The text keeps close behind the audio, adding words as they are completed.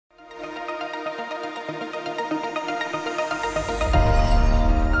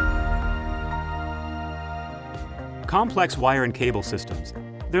complex wire and cable systems.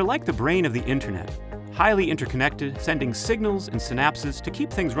 They're like the brain of the internet, highly interconnected, sending signals and synapses to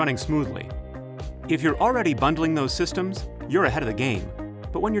keep things running smoothly. If you're already bundling those systems, you're ahead of the game.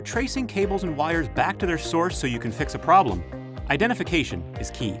 But when you're tracing cables and wires back to their source so you can fix a problem, identification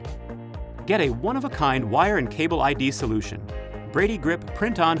is key. Get a one-of-a-kind wire and cable ID solution, BradyGrip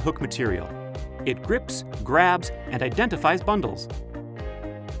Print-on Hook Material. It grips, grabs, and identifies bundles.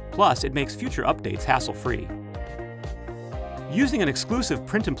 Plus, it makes future updates hassle-free. Using an exclusive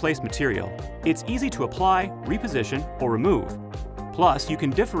print-and-place material, it's easy to apply, reposition, or remove. Plus, you can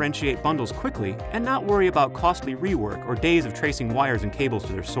differentiate bundles quickly and not worry about costly rework or days of tracing wires and cables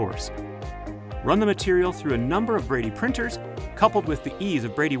to their source. Run the material through a number of Brady printers, coupled with the ease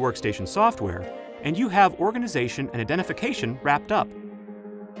of Brady Workstation software, and you have organization and identification wrapped up.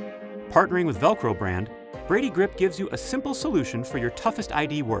 Partnering with VELCRO Brand, BradyGrip gives you a simple solution for your toughest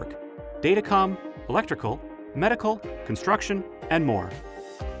ID work: datacom, electrical, medical, construction, and more.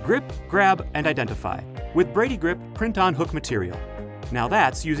 Grip, grab, and identify with BradyGrip Print-on Hook Material. Now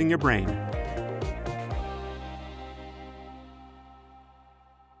that's using your brain.